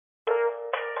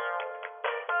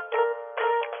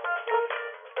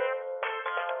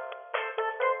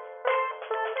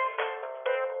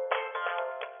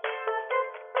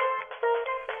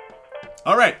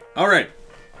All right.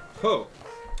 Oh.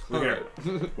 We're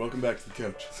here. Welcome back to the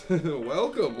couch.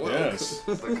 Welcome. Yes.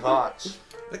 The couch.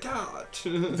 The couch.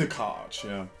 The couch,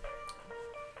 yeah.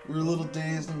 We're a little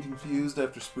dazed and confused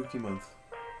after Spooky Month.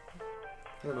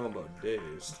 I don't know about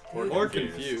dazed. Or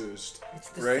confused.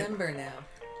 It's Right? December now.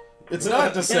 It's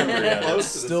not December yet. Close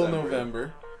It's to still December.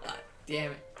 November.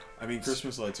 Damn it. I mean,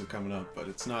 Christmas lights are coming up, but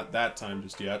it's not that time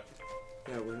just yet.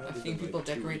 Yeah, we're not I've even, seen people like,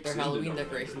 2 decorate their weeks into Halloween November.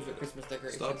 decorations with Christmas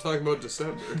decorations. Stop talking about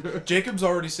December. Jacob's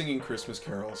already singing Christmas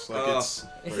carols. Like it's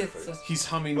It's he's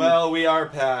humming. Well, we are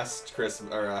past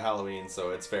Christmas or Halloween,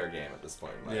 so it's fair game at this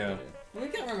point. In my Yeah. opinion. we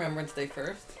got Remembrance Day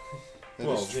first. That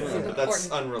Well, is true. yeah, but that's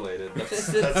unrelated. This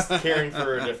That's is- caring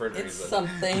for a different It's reason.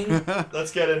 something.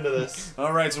 Let's get into this.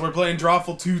 All right, so we're playing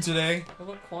Drawful 2 today.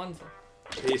 What about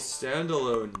Kwanzaa? A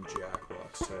standalone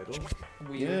Jackbox title.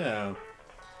 Weird. Yeah.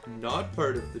 Not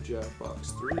part of the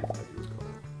Jackbox 3, if I recall.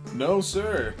 No,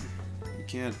 sir. You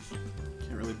can't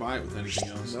really buy it with anything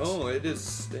else. No, it is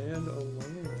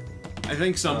standalone. I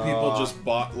think some people just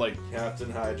bought like Captain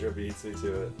Hydra beats me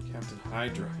to it. Captain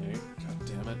Hydra. Hey, god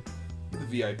damn it. The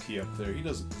VIP up there. He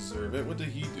doesn't deserve it. What did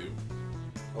he do?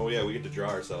 Oh yeah, we get to draw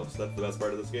ourselves. That's the best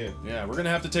part of this game. Yeah, we're gonna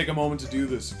have to take a moment to do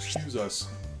this. Excuse us.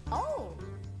 Oh.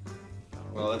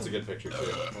 Well, that's a good picture too.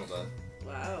 Hold on.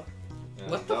 Wow. Yeah,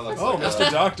 What the that looks Oh, like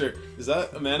Mr. Doctor. Is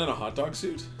that a man in a hot dog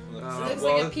suit? Looks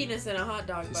well, like a penis in a hot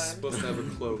dog he's bun. supposed to have a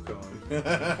cloak on.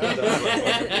 That does look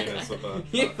like a penis with a-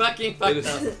 You fucking It fucked is,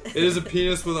 up. it is a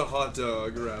penis with a hot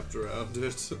dog wrapped around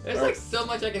it. There's like so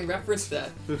much I can reference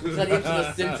that. Studying for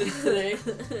the Simpsons today.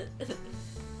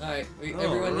 Alright,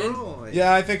 everyone in? Alright.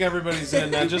 Yeah, I think everybody's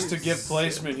in. Now, just to give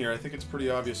placement here, I think it's pretty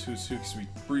obvious who's who, because we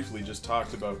briefly just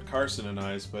talked about Carson and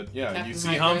I's, but yeah, you Captain see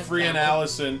Hydra, Humphrey and Campbell.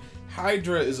 Allison.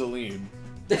 Hydra is Alim.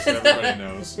 So everybody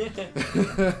knows.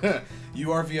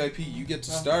 You are VIP. You get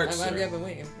to start, I've sir. been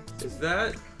waiting. Is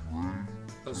that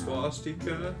a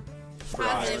swastika?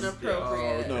 That's Oh,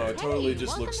 inappropriate. no, it totally Hey,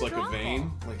 just welcome looks to like a Drawful.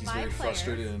 vein. Like he's 5 very players,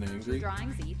 frustrated and 2 angry.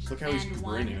 drawings each, Look how he's and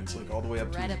grinning. one It's like all the way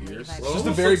up to his incredibly ears. vibrant- It's just a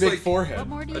Almost very looks big like forehead. What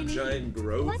more do you A need? giant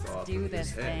growth Let's off do of this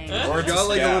his thing. head. Or He's it's got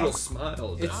like a scab. little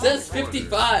smile. It down says the corner.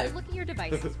 55. Look at your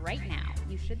devices right now.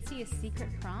 You should see a secret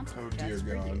prompt Oh, just dear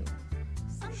for you. God.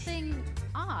 Something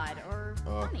odd or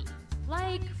funny,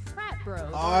 like frat bros.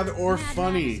 Odd or Mad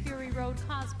funny. Max Fury Road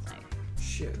cosplay.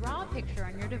 Shit. Draw a picture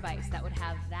on your device that would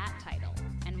have that title,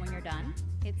 and when you're done,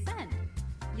 hit send.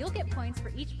 You'll get points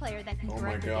for each player that can Oh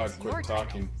my directly God, guess quit your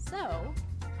talking. title. So,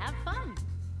 have fun.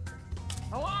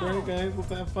 Alright, guys, let's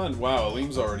have fun. Wow,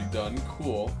 Alim's already done.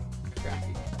 Cool.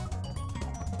 Crappy.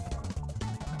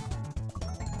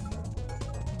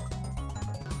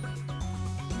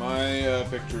 My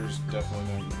picture's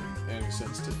definitely not making any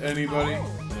sense to anybody.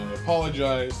 And I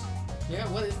apologize. Yeah,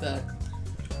 what is that?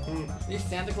 You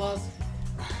Santa Claus?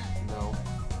 No.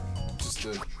 Just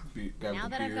a guy Now with a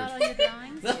that I've beard. got all your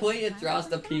drawings, The way it time draws to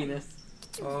the vote. penis.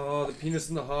 Oh, the penis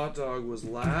in the hot dog was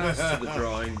last to the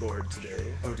drawing board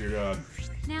today. Oh dear God.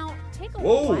 Now, take a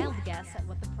Whoa. wild guess at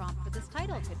what the prompt for this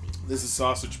title could be. This is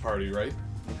Sausage Party, right?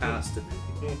 Has to be.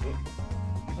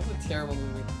 That's a terrible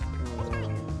movie.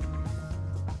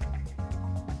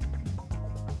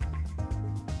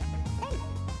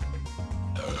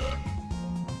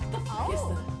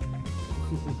 Oh.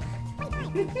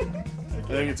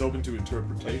 I think it's open to I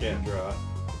interpretation. can't draw.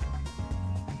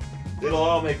 It'll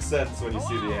all make sense when you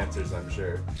see the answers, I'm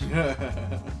sure.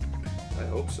 I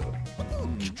hope so.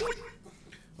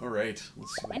 All right.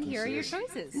 Let's see what And this here are your is.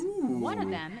 choices. Ooh. One of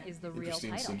them is the real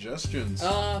Interesting title. suggestions.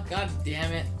 Oh, god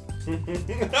damn it.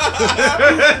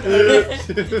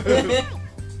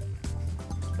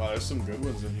 Wow, there's some good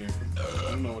ones in here.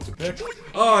 I don't know what to pick.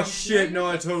 Oh shit, no,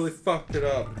 I totally fucked it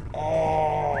up.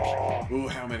 Oh. Ooh,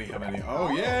 how many? Oh,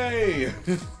 yay!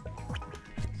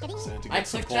 Santa I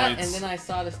gets some clicked that points. and then I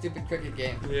saw the stupid cricket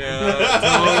game. Yeah,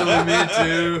 totally, me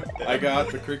too. I got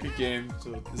the cricket game.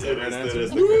 So is that It the right is, answer? it is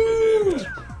the cricket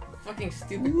game, yeah. Fucking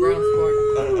stupid brown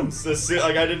sport. I'm so,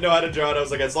 like, I didn't know how to draw it. I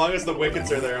was like, as long as the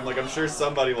wickets are there, I'm like, I'm sure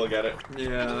somebody will get it.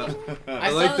 Yeah. I I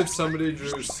like saw that somebody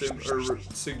drew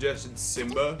suggested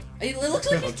Simba It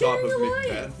looks like on he's top of carrying a lion.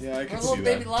 Macbeth. Yeah, I Or can a little see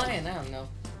baby that. lion, I don't know.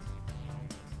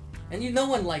 And no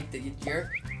one liked it, you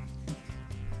jerk.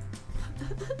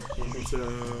 It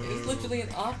was literally an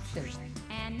option.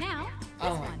 And now, this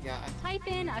Oh my one. god. Type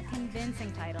in a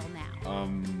convincing title now.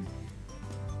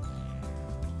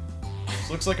 This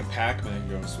looks like a Pac-Man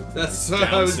ghost with That's like, what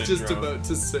I Down was just syndrome. about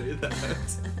to say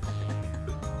that.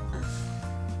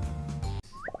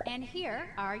 And here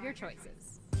are your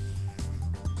choices.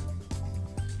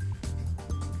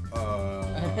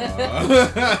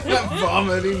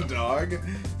 Vomiting dog.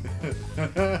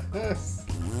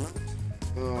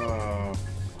 Oh,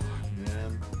 fuck, man.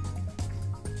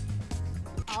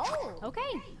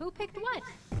 Okay, who picked what?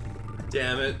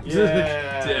 Damn it.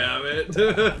 Yeah. Damn it.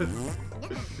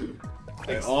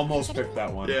 I almost picked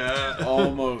that one. Yeah.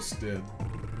 Almost did.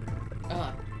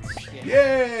 Oh, shit.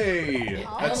 Yay!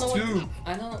 I That's don't know two. what,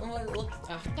 I don't know what it looks.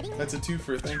 That's a two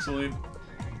for thanks, Alim.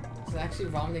 It's actually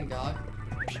vomiting dog.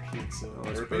 It's Oh,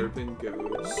 it's burping.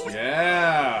 burping goes.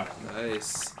 Yeah.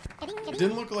 Nice. It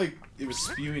didn't look like it was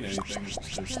spewing anything. It's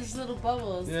just, There's little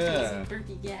bubbles. Yeah.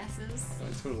 Burpy gases.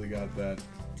 I totally got that.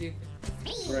 Dude.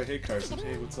 Right, hey Carson.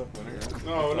 Hey, what's up, winner?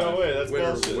 No, no way. That's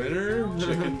bullshit. Winner?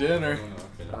 Chicken dinner.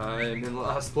 I'm in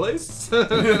last place. I'm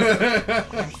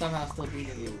somehow still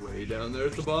beating you. Way down there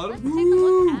at the Let's bottom. take a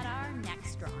look at our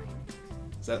next drawing.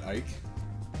 Is that Ike?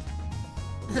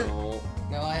 No.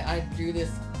 No, I drew this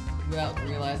without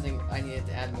realizing I needed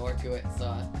to add more to it,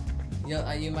 so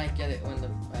you might get it when the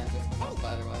answers come up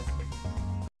otherwise.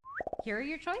 Here are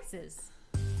your choices.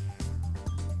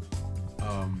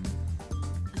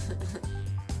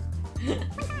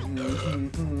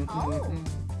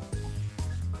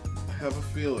 I have a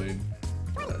feeling.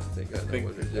 I think I know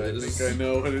what it I is. think I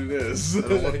know what it is. I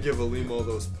don't want to give Alim all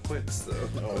those points though.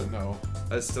 Oh no.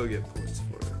 I still get points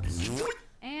for it.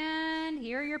 And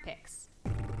here are your picks.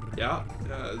 Yeah.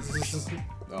 Yeah. This is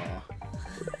Aw.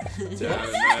 nice.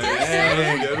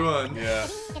 Good one. Yeah.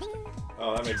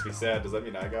 Oh, that makes me sad. Does that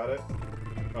mean I got it?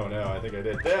 Oh no, I think I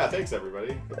did. Yeah, thanks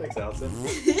everybody. Thanks, Allison.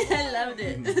 I loved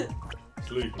it.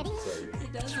 Sleep. Sorry.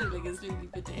 It does look like a sleepy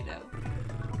potato.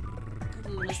 A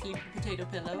little sleepy potato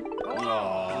pillow.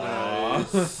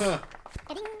 Aww.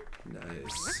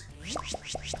 Nice.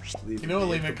 You know,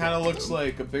 Alim, it kind of looks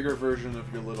like a bigger version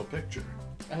of your little picture.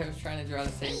 I was trying to draw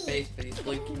the same face, but he's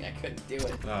blinking. I couldn't do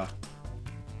it. Ah.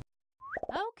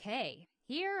 Okay,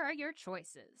 here are your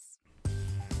choices.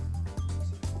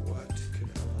 What can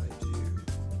I do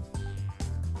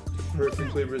to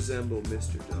perfectly resemble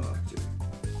Mr. Doctor?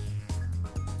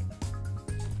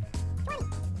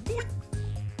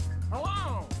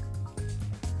 Hello!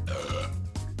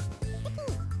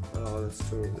 Oh, that's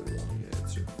totally the wrong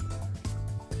answer.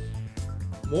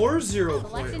 More 0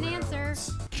 Select point an answer.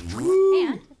 rounds.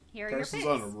 And here are Carson's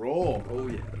your on a picks. roll. Oh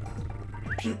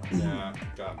yeah. Nah,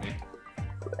 got me.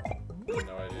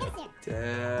 No idea.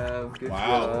 Damn. Good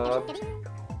Wow. job.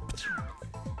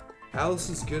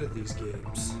 Allison's good at these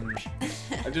games.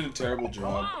 I did a terrible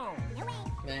job.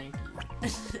 Thank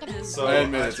you. So I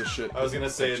admit it's a shit. I was gonna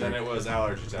say then it was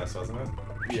allergy test, wasn't it?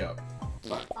 Yeah.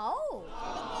 Oh. Oh.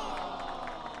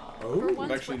 For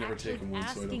once, actually we're never taken one, so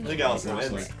I don't asking I think you Allison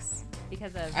for wins. picks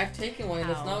because of I've taken one, and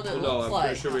it's not what it No, looks I'm like.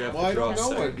 pretty sure we have Well, to I draw don't know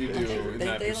what second you do picture. in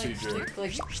that They like procedure. stick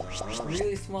like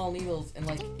really small needles and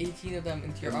like 18 of them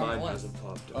into your And arm mine at once. hasn't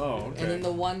popped up. Oh, And okay. then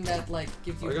the one that like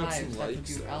gives I you got hives, some that's what likes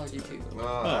you that allergy time. to.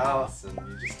 Oh, Allison,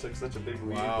 you just took such a big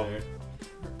lead Wow. there.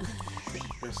 I'm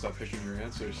gonna stop picking your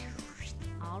answers.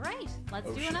 All right, let's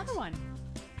Oh, do shit. another one.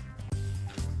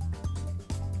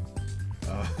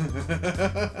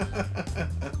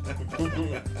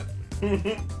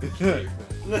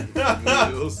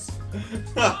 Needles.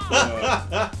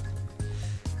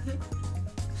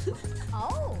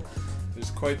 Oh.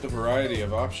 There's quite the variety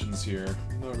of options here.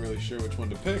 I'm not really sure which one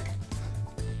to pick.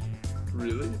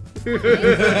 Really?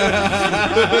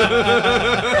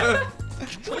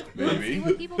 See Maybe.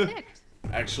 what people picked.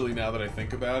 Actually, now that I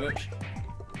think about it,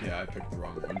 yeah, I picked the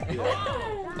wrong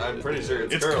one. I'm pretty sure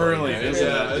it's It's curling. curling, right? isn't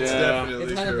Yeah, it? it's Yeah. definitely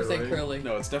It's 100% curly. curly.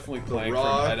 No, it's definitely The playing from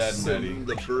rocks Ed, Ed, and Eddie. and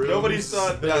the brooms. Nobody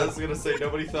thought. I was gonna say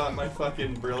nobody thought my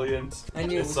fucking brilliant I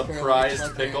knew it was curly, surprise like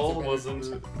the pickle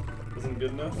answer wasn't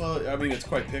good enough. Well, I mean, it's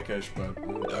quite pickish, but I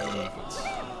don't know if it's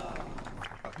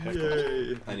a pickle.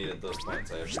 Yay. I needed those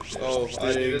points. I appreciate. Oh, it.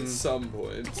 I needed some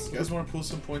points. You guys want to pull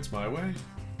some points my way?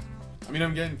 I mean,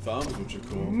 I'm getting thumbs, which are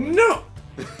cool. But, No!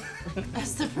 A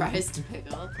surprised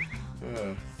pickle.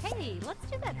 Hey, let's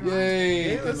do that drawing. Yay!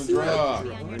 Yeah, Did let's the do that. draw. Be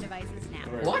on your devices now.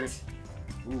 Alright, What?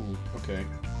 Ooh, okay.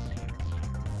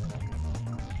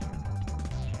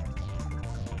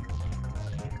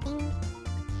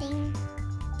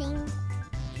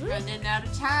 Running out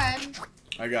of time.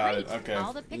 I got Great. it. Okay.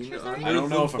 All the pictures are I in. don't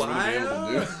know if I'm gonna be able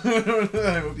to do it.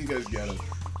 I hope you guys get it.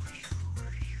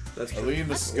 That's Alim,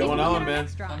 this is Take a going look at on, our man.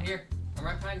 next I'm drawing. here. I'm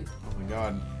right behind you. Oh my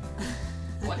god.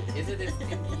 What is it? It's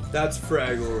stinky. That's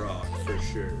Fraggle Rock for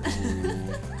sure.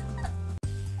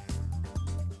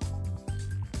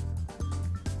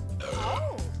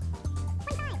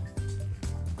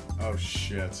 Oh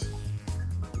shit.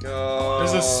 Oh,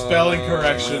 There's a spelling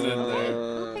correction in there.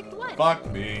 Who picked what?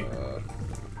 Fuck me.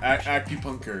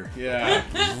 Acupuncture. Yeah.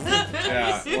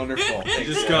 Yeah. Wonderful. You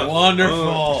just got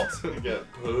Wonderful. I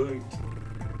get punked.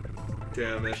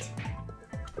 Damn it.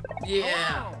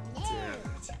 Yeah. Damn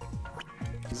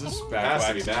it. Is this It back has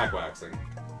to be waxing? back waxing.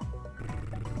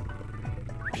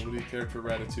 Nobody cared for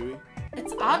Ratatouille?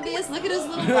 It's obvious. Look at his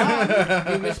little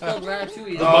bum. You misspelled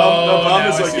Ratatouille. The Oh, bum now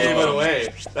is I what see gave the it bum.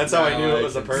 away. That's how I Now knew I it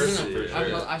was a can person see for it.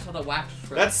 sure. I saw the wax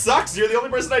strip. That sucks. You're the only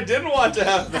person I didn't want to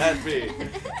have that be.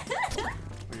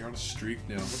 Oh, you're on a streak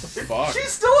now. What the fuck? She's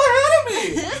still ahead of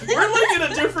me. We're like in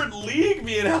a different league,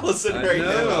 me and Allison I right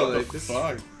know, now. What like, the this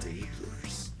fuck?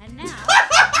 dangerous. And now,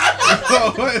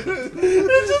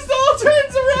 It just all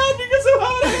turns around because of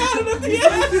how I had it at the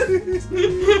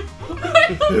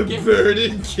end.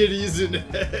 Burning kitties in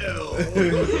hell. I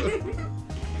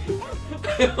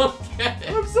don't get it.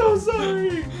 I'm so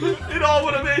sorry. It all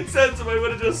would have made sense if I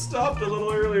would have just stopped a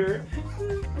little earlier.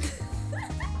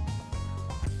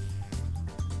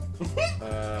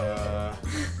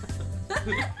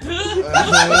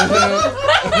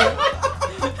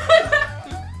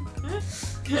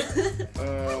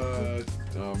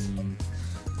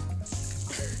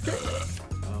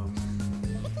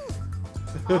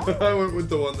 I went with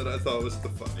the one that I thought was the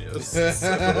funniest.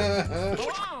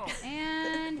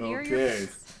 and here are your Okay.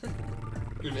 picks.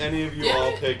 If any of you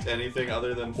all picked anything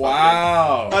other than fucking...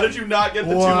 Wow. How did you not get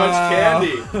the too much Wow.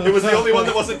 candy? It was the only one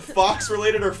that wasn't fox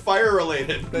related or fire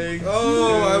related. Thank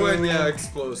Oh, you. I went, yeah,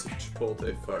 explosive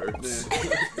Chipotle farts.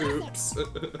 Oops.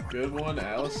 Good one,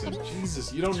 Allison.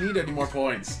 Jesus, you don't need any more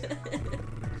points.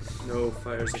 No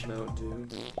fires of Mount Doom.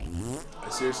 I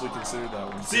seriously considered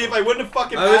that one. See, if I wouldn't have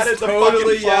fucking I added was the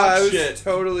totally, fucking yeah, fox I was shit.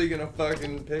 totally gonna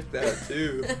fucking pick that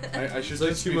too. I should It's like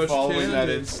just too be much following that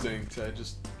candy. instinct. I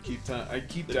just keep I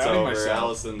keep It's doubting over. myself.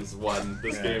 Allison's won.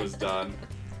 This Yeah. game is done.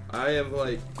 I am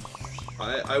like,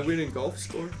 I win in golf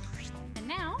score. And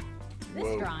now, this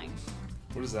Whoa. drawing.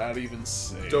 What does that even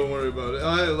say? Don't worry about it.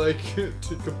 I like to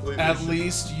completely. At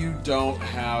least you don't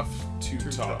have to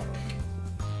talk.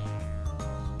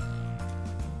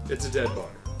 It's a dead bar.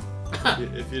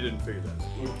 If you didn't figure that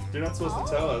out. You're not supposed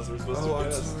to tell us. We're supposed Oh, to I'm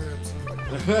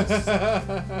guess.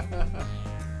 sorry.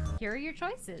 Here are your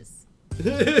choices.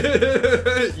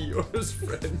 Yours,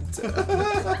 friend.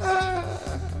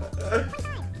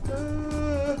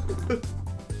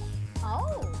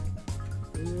 Oh.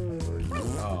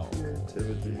 Oh.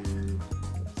 Activity.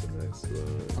 That's the next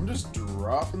one. I'm just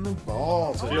dropping the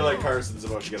ball. I feel like Carson's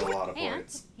about to get a lot of And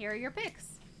points. here are your picks.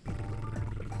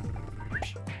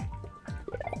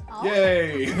 Oh.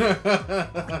 Yay!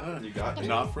 You got me.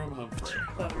 Not from Humphrey.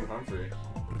 From Humphrey.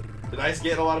 Did I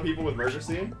get a lot of people with murder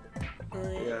scene?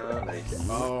 Yeah. Nice.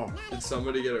 Oh, Did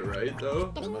somebody get it right though?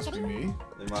 that must be me.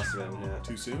 They must have been, yeah.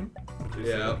 Too soon? Too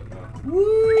Yeah. soon.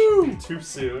 Woo! No. Too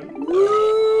soon?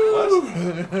 Woo!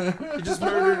 He just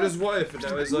murdered his wife, and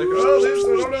now he's like, oh, at least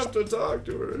I don't have to talk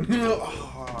to her.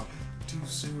 Oh, too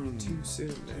soon. Too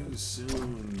soon, man. Too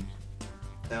soon.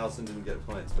 Allison didn't get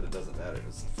points, but it doesn't matter. It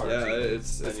was far Yeah, too-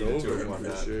 it's I needed two over of one for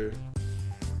that. sure.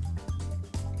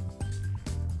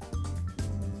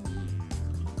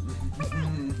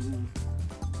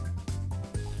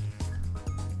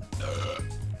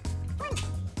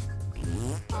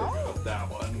 About that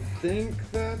one. I think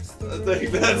that's the. I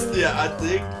think that's, yeah, I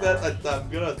think that, I'm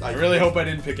gonna. I really hope I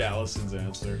didn't pick Allison's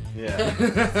answer. Yeah.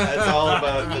 It's all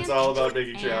about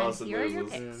making sure And Allison here are your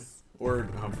loses. picks. Or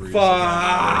Humphrey.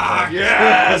 Fuck!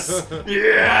 Yes!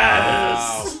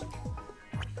 Yes! Wow.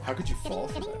 How could you fall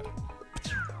for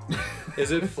that?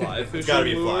 Is it fly fishing? Gotta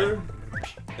be fly. lure?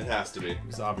 It has to be. It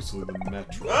was obviously the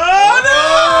Metro. Oh That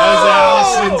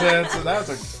no! was Allison's answer. That was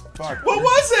a fuck. What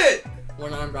was it?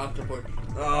 One-armed octopus.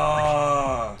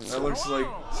 Ah, that looks like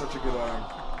such a good arm.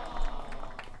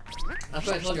 That's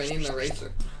why I told you I need an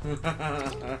eraser.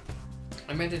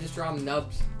 I meant to just draw him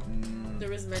nubs. There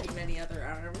was many other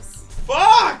arms.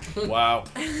 Fuck! Wow.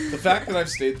 The fact that I've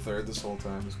stayed third this whole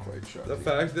time is quite shocking. The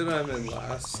fact that I'm in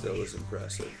last still is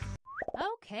impressive.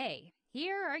 Okay,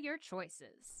 here are your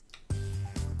choices.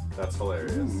 That's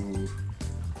hilarious. Ooh.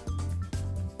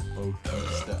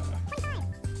 Bautista.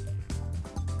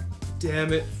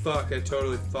 Damn it! Fuck! I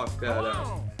totally fucked that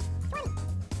up.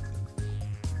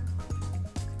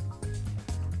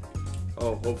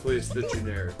 Oh, hopefully it's the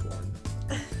generic one.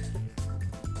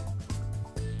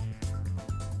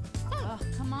 Oh,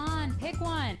 come on, pick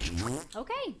one.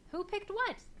 Okay, who picked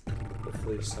what?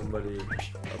 Hopefully somebody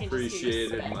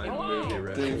appreciated my movie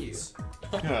reference.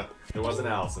 It wasn't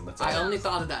Allison. That's all. I only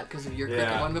thought of that because of your Yeah,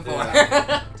 cricket one before.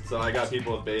 yeah. So I got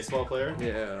people with baseball player.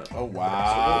 Yeah. Oh So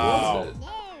wow. what was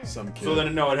it? Some kid. So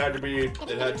then no, it had to be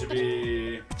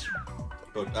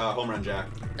home run jack.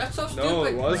 That's so stupid. No,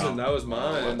 it wasn't. That was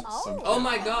mine. Some Oh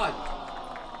my god.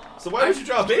 So why would you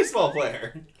draw a baseball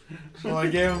player? Well, I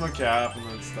gave him a cap and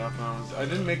then stuff. And I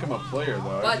didn't make him a player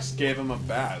though. I But- just gave him a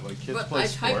bat. Like kids But play I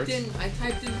sports.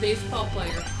 typed in baseball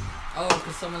player Oh,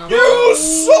 because someone else. You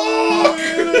suck!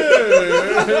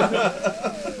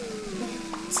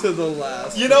 To the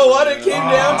last. You know what? It came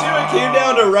down to? It came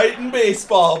down to writing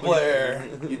baseball player.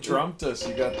 You trumped us.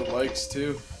 You got the likes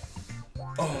too.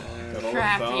 Oh, Got all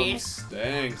Crappy. the thumbs.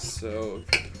 Dang. so.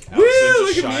 Allison Woo! just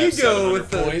Look shy at me of go 700 with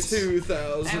the points.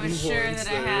 2,000 I was sure points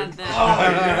that I there. had that.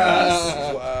 Oh,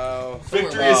 yes. Wow.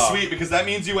 Victory is sweet because that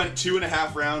means you went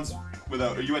 2.5 rounds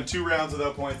without, or you went 2 rounds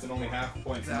without points and only half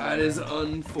points. That is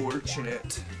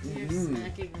unfortunate. You're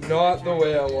smacking me. Not the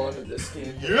way I wanted this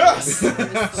game. Yes!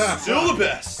 Still the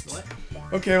best.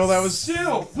 Okay, well that was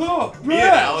Still the Me and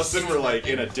Allison were like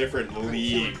in a different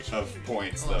league of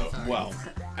points though. well.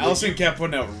 Allison kept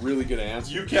putting out really good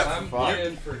answers. You kept. I'm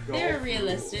playing for golf. They're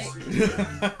realistic.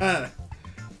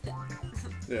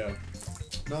 Yeah.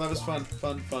 No, that was fun.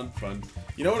 Fun.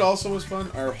 You know what also was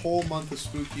fun? Our whole month of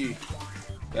spooky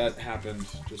that happened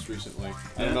just recently.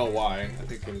 I don't know why. I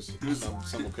think it was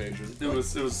some occasion. It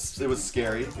was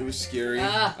scary. It was scary.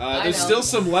 I There's know. still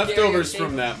some leftovers Scary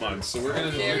from that month, so we're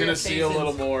gonna Scary see a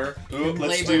little more. Ooh,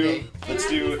 let's Labor Day.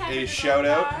 do a shout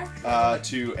out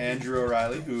to Andrew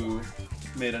O'Reilly who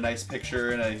made a nice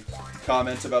picture and a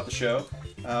comment about the show.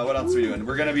 What else are we doing?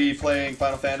 We're gonna be playing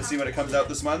Final Fantasy when it comes out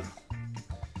this month.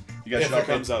 You guys If should all it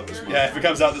comes out this month. Yeah, if it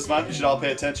comes out this month, you should all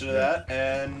pay attention to that.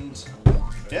 And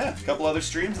yeah, a couple other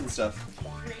streams and stuff.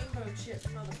 Rainbow chip,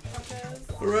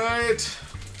 motherfuckers. Alright.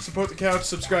 Support the couch,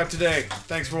 subscribe today.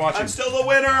 Thanks for watching. I'm still the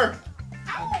winner!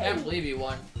 I can't believe you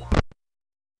won.